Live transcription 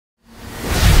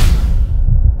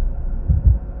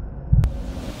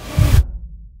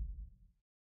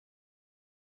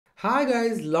Hi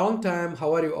guys, long time.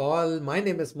 How are you all? My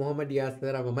name is Mohammed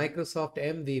Yasser. I'm a Microsoft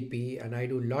MVP and I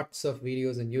do lots of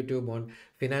videos on YouTube on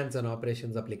finance and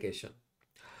operations application.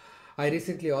 I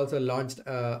recently also launched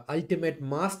a ultimate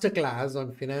masterclass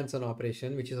on finance and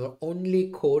operation, which is the only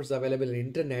course available on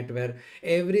internet where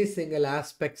every single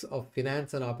aspects of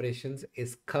finance and operations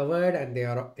is covered and they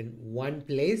are in one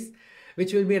place,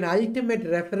 which will be an ultimate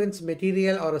reference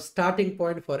material or a starting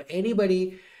point for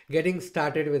anybody getting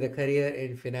started with a career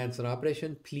in finance and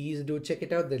operation. Please do check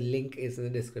it out. The link is in the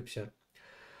description.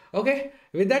 Okay,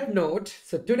 with that note,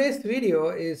 so today's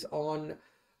video is on,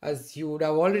 as you would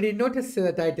have already noticed in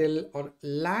the title, on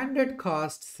landed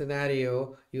cost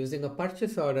scenario using a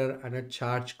purchase order and a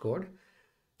charge code.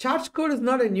 Charge code is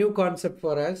not a new concept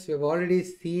for us. We've already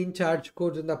seen charge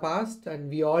codes in the past, and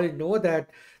we all know that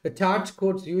the charge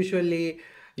codes usually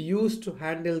used to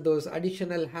handle those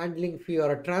additional handling fee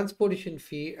or a transportation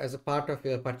fee as a part of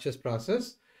your purchase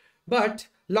process. But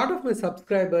a lot of my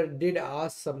subscribers did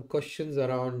ask some questions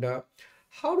around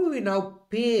how do we now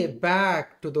pay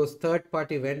back to those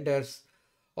third-party vendors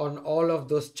on all of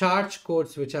those charge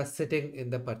codes which are sitting in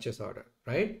the purchase order,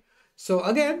 right? So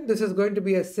again, this is going to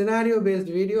be a scenario-based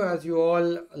video, as you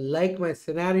all like my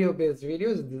scenario-based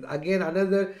videos. This is again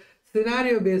another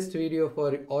scenario-based video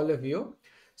for all of you.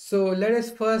 So let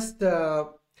us first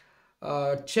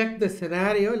check the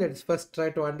scenario. Let's first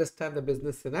try to understand the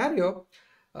business scenario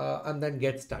and then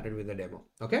get started with the demo.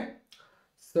 Okay.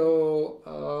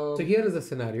 So here is the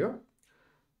scenario.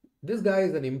 This guy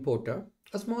is an importer,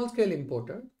 a small scale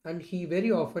importer, and he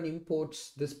very often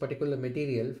imports this particular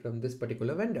material from this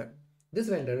particular vendor. This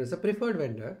vendor is a preferred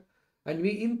vendor, and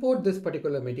we import this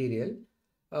particular material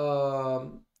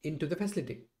into the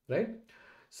facility, right?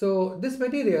 So this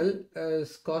material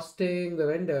is costing the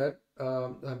vendor,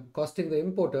 costing the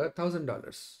importer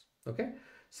 $1,000. Okay,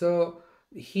 so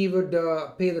he would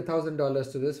pay the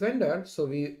 $1,000 to this vendor, so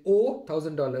we owe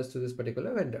 $1,000 to this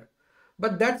particular vendor.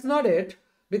 But that's not it,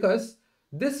 because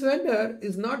this vendor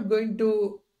is not going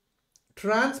to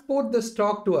transport the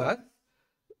stock to us.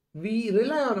 We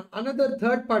rely on another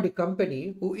third-party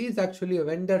company who is actually a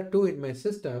vendor too in my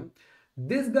system.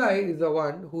 This guy is the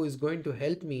one who is going to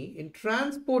help me in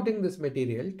transporting this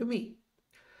material to me.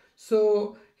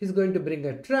 So he's going to bring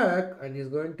a truck and he's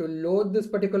going to load this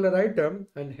particular item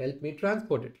and help me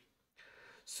transport it.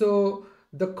 So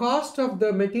the cost of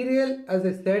the material, as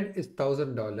I said, is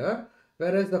 $1,000,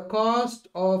 whereas the cost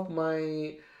of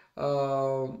my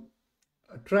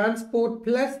transport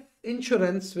plus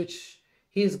insurance, which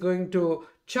he is going to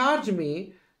charge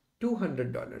me,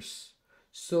 $200.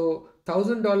 So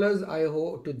 $1,000 I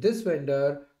owe to this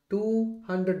vendor,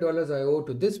 $200 I owe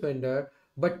to this vendor,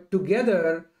 but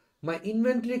together my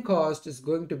inventory cost is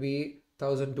going to be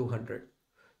 1,200.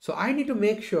 So I need to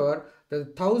make sure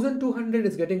that 1,200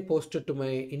 is getting posted to my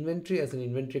inventory as an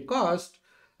inventory cost,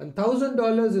 and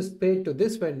 $1,000 is paid to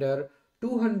this vendor,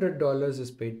 $200 is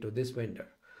paid to this vendor.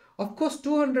 Of course,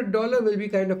 $200 will be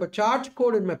kind of a charge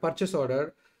code in my purchase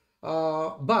order,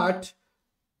 but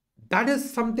that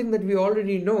is something that we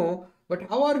already know. But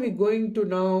how are we going to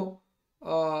now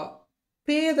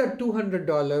pay the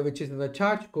 $200, which is in the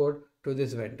charge code, to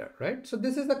this vendor, right? So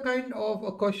this is the kind of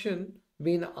a question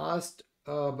being asked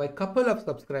by a couple of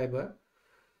subscribers.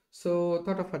 So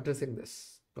thought of addressing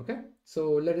this. Okay,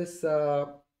 so let us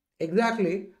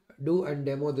exactly do and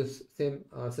demo this same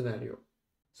scenario.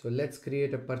 So let's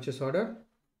create a purchase order,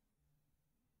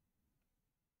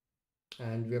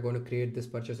 and we are going to create this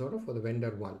purchase order for the vendor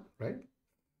 1, right?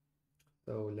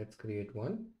 So let's create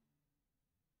one.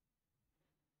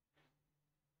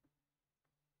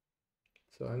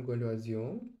 So I'm going to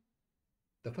assume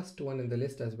the first one in the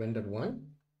list as vendor 1.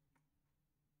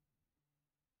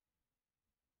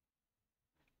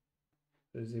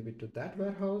 Receive it to that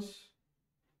warehouse.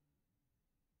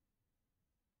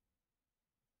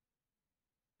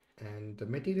 And the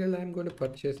material I'm going to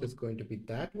purchase is going to be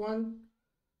that one.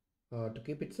 To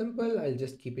keep it simple, I'll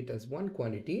just keep it as one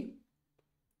quantity.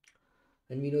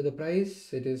 And we know the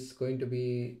price, it is going to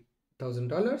be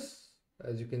 $1,000,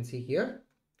 as you can see here.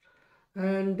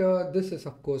 And this is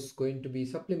of course going to be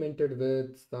supplemented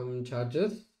with some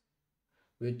charges,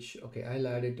 which, okay, I'll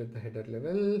add it at the header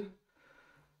level.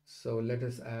 So let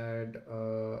us add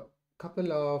a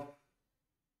couple of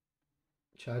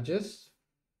charges,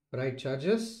 freight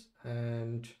charges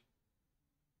and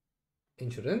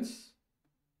insurance.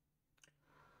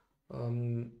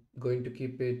 Going to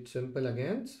keep it simple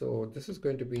again. So this is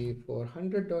going to be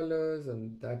 $400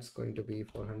 and that's going to be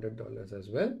 $400 as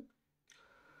well.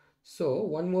 So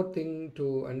one more thing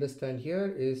to understand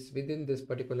here is within this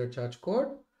particular charge code,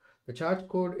 The charge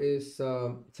code is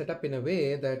set up in a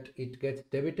way that it gets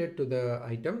debited to the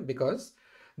item, because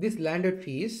these landed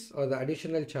fees or the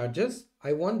additional charges,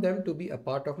 I want them to be a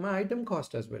part of my item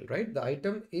cost as well, right? The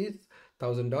item is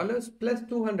 $1,000 plus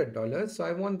 $200, so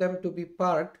I want them to be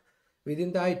part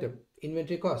within the item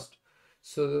inventory cost.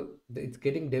 So it's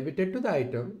getting debited to the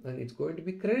item, and it's going to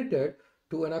be credited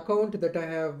to an account that I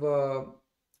have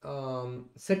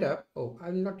set up. Oh, I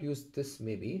will not use this.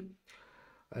 Maybe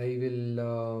I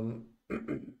will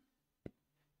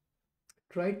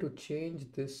try to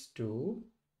change this to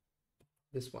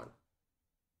this one.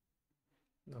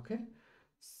 Okay,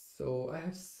 so I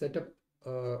have set up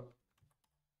a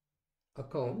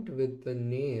account with the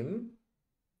name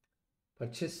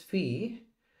purchase fee,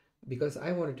 because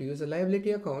I wanted to use a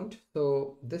liability account.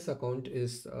 So this account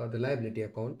is the liability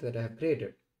account that I have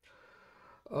created.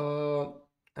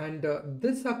 And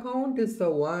this account is the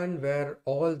one where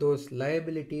all those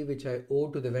liability which I owe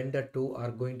to the vendor to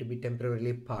are going to be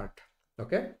temporarily parked.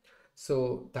 Okay,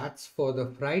 so that's for the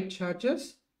freight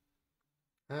charges,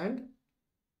 and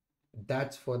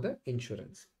that's for the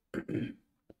insurance.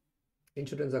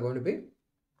 Insurance are going to be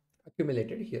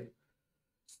accumulated here.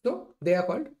 So they are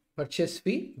called purchase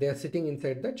fee. They are sitting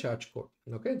inside the charge code.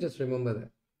 Okay, just remember that.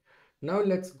 Now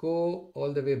let's go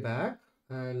all the way back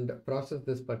and process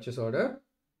this purchase order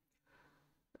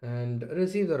and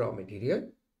receive the raw material.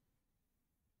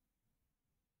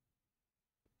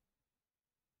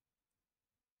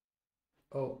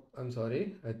 Oh, I'm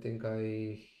sorry. I think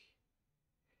I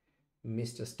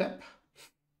missed a step.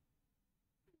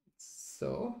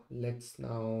 So let's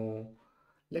now,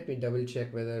 let me double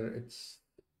check whether it's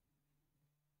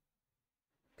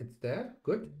there.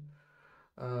 Good.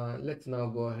 Let's now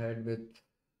go ahead with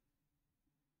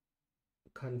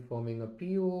confirming a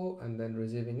PO and then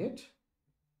receiving it.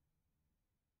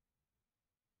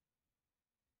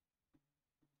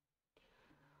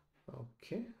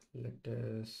 Okay, let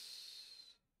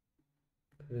us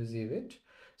receive it.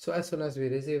 So as soon as we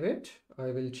receive it,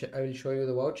 I will show you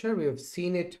the voucher. We have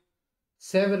seen it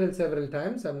several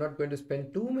times. I'm not going to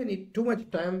spend too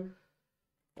much time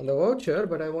on the voucher,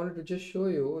 but I wanted to just show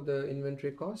you the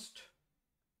inventory cost.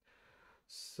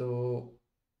 So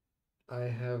I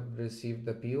have received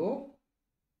the PO,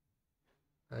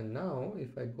 and now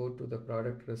if I go to the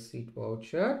product receipt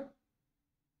voucher,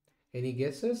 any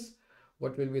guesses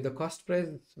what will be the cost price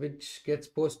which gets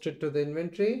posted to the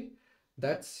inventory?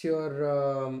 That's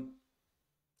your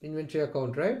inventory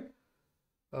account, right?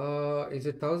 Is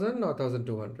it 1000 or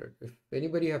 1200? If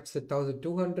anybody has said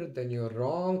 1200, then you're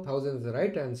wrong. 1000 is the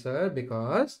right answer,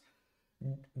 because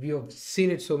we have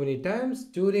seen it so many times.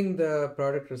 During the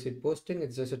product receipt posting,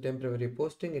 it's just a temporary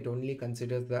posting. It only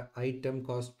considers the item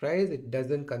cost price. It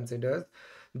doesn't consider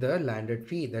the landed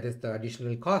fee, that is the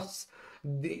additional costs.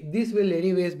 This will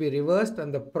anyways be reversed,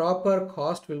 and the proper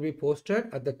cost will be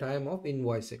posted at the time of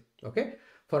invoicing. Okay,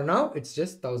 for now it's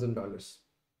just $1000.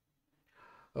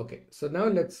 Okay, so now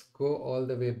let's go all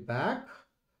the way back.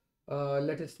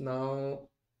 Let us now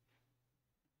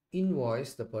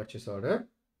invoice the purchase order.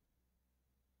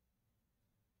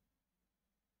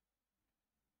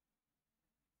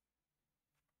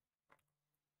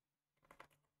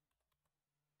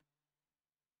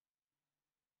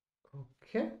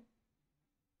 Okay,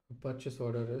 the purchase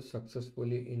order is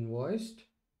successfully invoiced,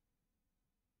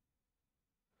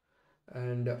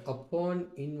 and upon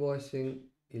invoicing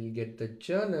you'll get the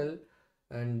journal.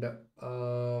 And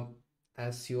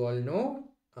as you all know,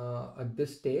 at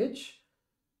this stage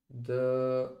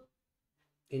the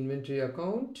inventory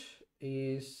account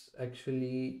is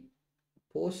actually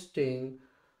posting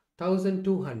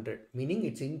 1200, meaning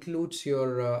it includes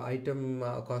your item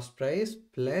cost price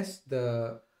plus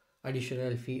the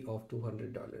additional fee of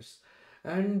 $200,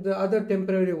 and the other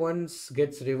temporary ones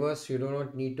gets reversed. You do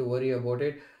not need to worry about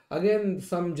it. Again,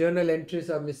 some journal entries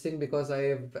are missing because I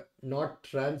have not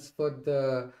transferred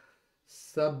the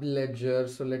sub ledger.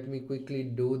 So let me quickly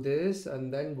do this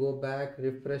and then go back,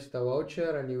 refresh the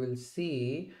voucher, and you will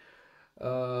see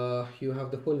you have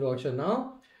the full voucher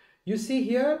now. You see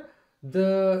here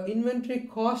the inventory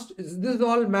cost is, this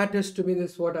all matters to me.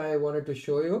 This is what I wanted to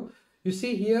show you. You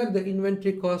see here the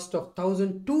inventory cost of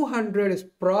 1200 is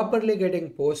properly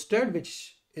getting posted,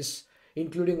 which is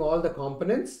including all the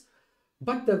components,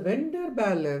 but the vendor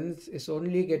balance is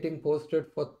only getting posted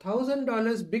for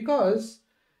 $1000 because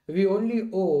we only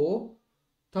owe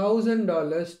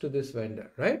 $1000 to this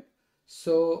vendor, right?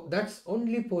 So that's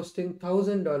only posting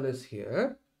 $1000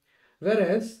 here,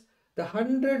 whereas the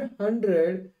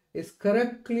 100 is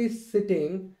correctly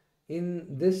sitting in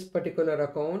this particular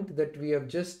account that we have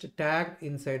just tagged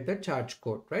inside the charge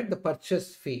code, right? The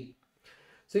purchase fee.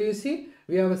 So you see,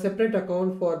 we have a separate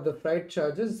account for the freight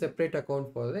charges, separate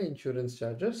account for the insurance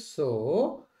charges.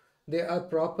 So they are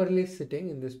properly sitting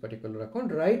in this particular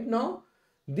account. Right now,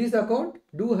 this account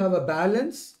do have a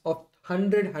balance of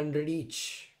 100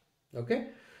 each. Okay.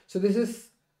 So this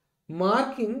is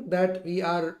marking that we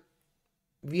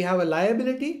have a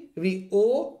liability. We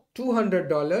owe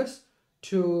 $200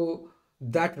 to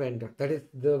that vendor. That is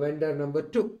the vendor number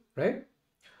 2, right?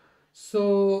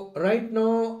 So right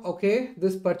now, okay,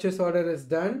 this purchase order is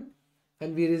done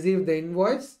and we received the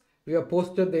invoice. We have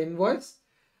posted the invoice.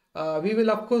 We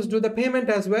will of course do the payment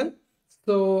as well.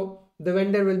 So the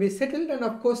vendor will be settled, and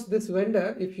of course this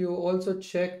vendor, if you also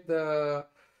check the,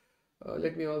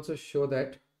 let me also show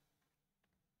that.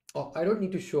 Oh, I don't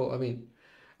need to show. I mean,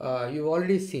 you've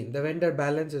already seen the vendor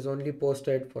balance is only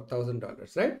posted for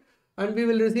 $1,000, right? And we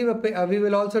will receive we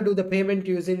will also do the payment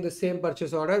using the same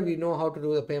purchase order. We know how to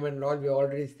do the payment and all. We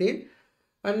already seen,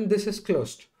 and this is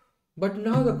closed. But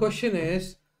now the question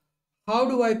is, how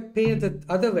do I pay the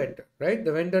other vendor, right?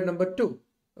 The vendor number 2,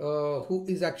 who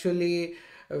is actually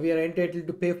we are entitled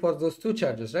to pay for those 2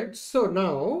 charges, right? So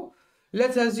now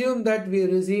let's assume that we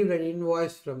received an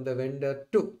invoice from the vendor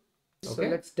 2. Okay, so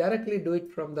let's directly do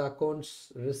it from the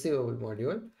accounts receivable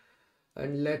module,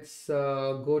 and let's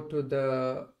go to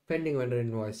the pending vendor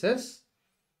invoices,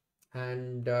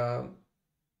 and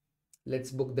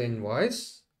let's book the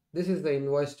invoice. This is the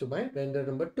invoice to my vendor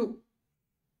number 2.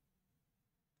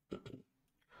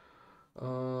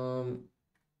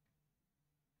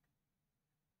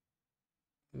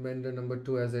 Vendor number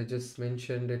 2, as I just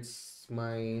mentioned, it's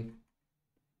my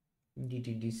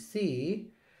DTDC,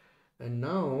 and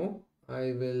now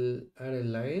I will add a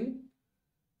line,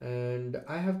 and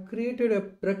I have created a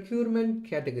procurement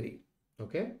category.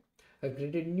 Okay, I've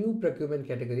created new procurement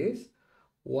categories,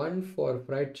 one for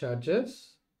freight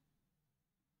charges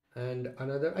and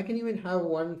another. I can even have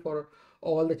one for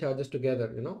all the charges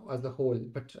together, you know, as a whole,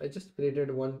 but I just created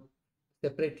one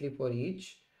separately for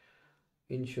each.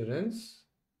 Insurance,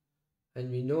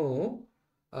 and we know,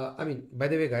 I mean, by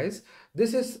the way guys,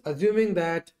 this is assuming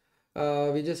that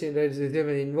we just receive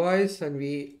an invoice and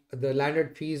the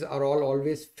landed fees are all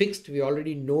always fixed. We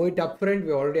already know it upfront.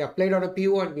 We already applied on a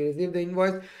PO and we receive the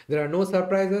invoice. There are no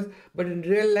surprises, but in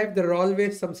real life there are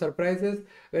always some surprises.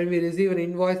 When we receive an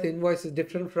invoice, the invoice is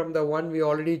different from the one we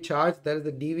already charged. There is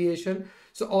a deviation.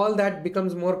 So all that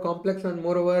becomes more complex, and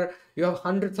moreover you have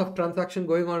hundreds of transactions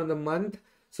going on in the month.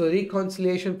 So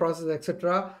reconciliation process,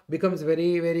 etc., becomes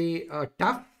very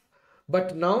tough.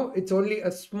 But now it's only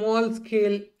a small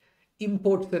scale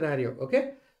import scenario.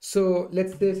 Okay, so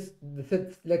let's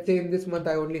say in this month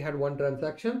I only had 1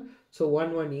 transaction, so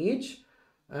one each,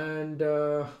 and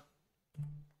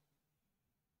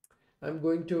I'm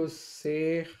going to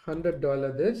say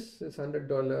 $100. This is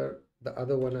 $100, the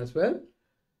other one as well,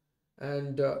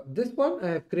 and this one I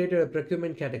have created a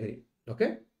procurement category.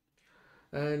 Okay,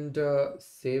 and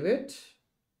save it,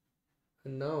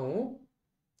 and now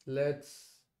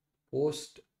let's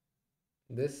post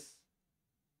this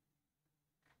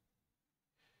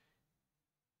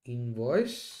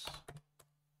invoice.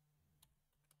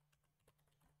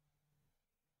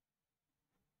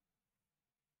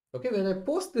 Okay, when I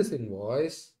post this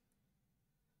invoice,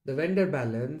 the vendor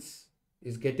balance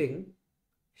is getting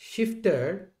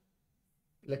shifted.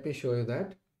 Let me show you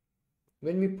that.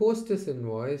 When we post this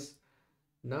invoice,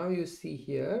 now you see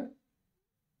here,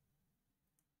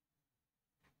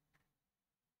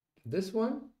 this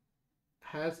one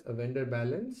has a vendor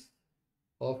balance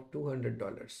of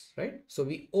 $200, right? So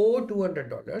we owe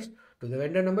 $200 to the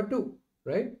vendor number 2,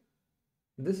 right?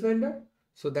 This vendor.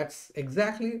 So that's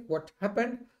exactly what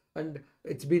happened, and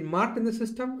it's been marked in the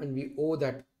system, and we owe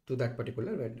that to that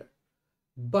particular vendor.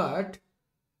 But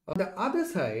on the other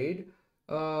side,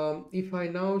 if I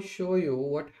now show you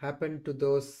what happened to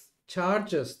those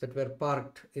charges that were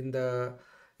parked in that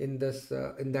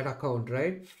account,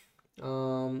 right?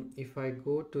 If I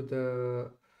go to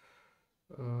the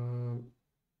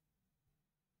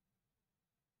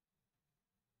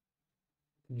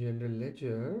general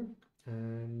ledger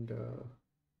and the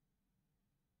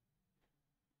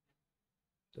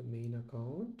main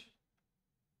account,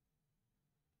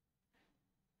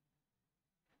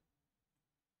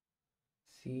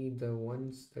 see the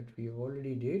ones that we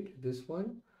already did. This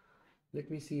one,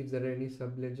 let me see if there are any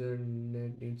subledger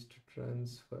that needs to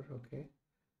transfer. Okay,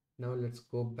 now let's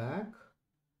go back.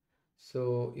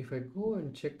 So if I go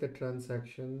and check the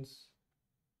transactions,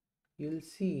 you'll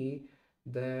see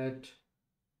that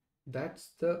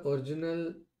that's the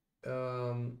original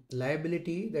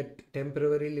liability that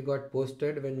temporarily got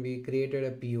posted when we created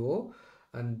a PO,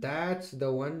 And that's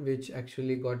the one which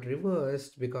actually got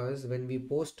reversed, because when we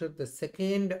posted the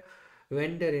second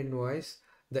vendor invoice,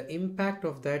 the impact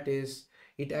of that is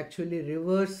it actually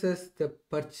reverses the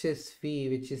purchase fee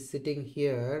which is sitting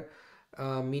here,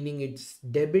 meaning it's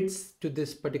debits to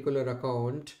this particular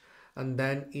account, and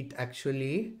then it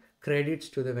actually credits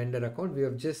to the vendor account. We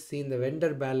have just seen the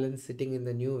vendor balance sitting in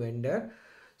the new vendor.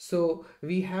 So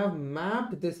we have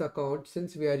mapped this account,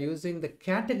 since we are using the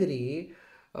category.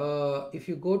 If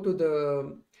you go to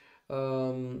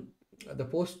the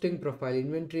posting profile,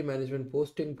 inventory management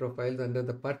posting profiles, under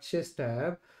the purchase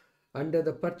tab, under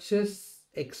the purchase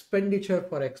expenditure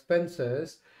for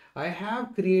expenses, I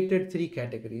have created three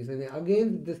categories, and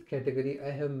against this category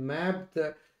I have mapped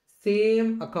the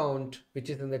same account which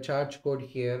is in the charge code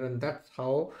here, and that's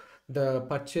how the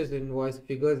purchase invoice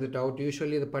figures it out.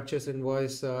 Usually the purchase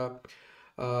invoice,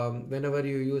 whenever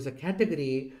you use a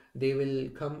category, they will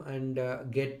come and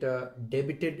get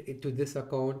debited to this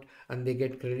account, and they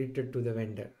get credited to the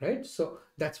vendor, right? So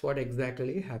that's what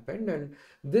exactly happened, and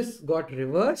this got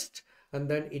reversed, and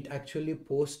then it actually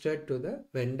posted to the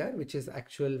vendor, which is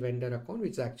actual vendor account,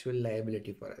 which is actual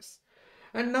liability for us.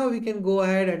 And now we can go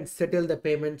ahead and settle the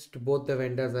payments to both the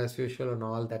vendors as usual, and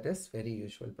all that is very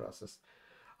usual process.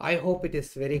 I hope it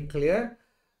is very clear.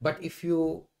 But if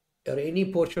you or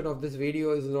any portion of this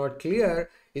video is not clear,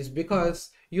 is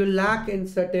because you lack in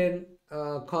certain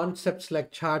concepts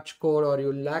like charge code, or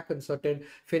you lack in certain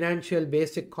financial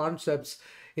basic concepts.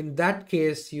 In that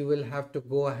case, you will have to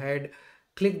go ahead,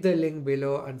 click the link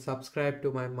below and subscribe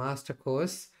to my master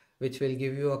course, which will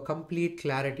give you a complete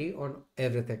clarity on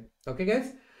everything. Okay,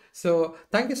 guys? So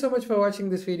thank you so much for watching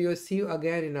this video. See you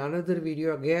again in another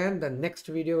video. Again, the next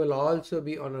video will also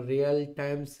be on a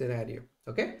real-time scenario.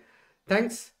 Okay?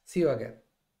 Thanks. See you again.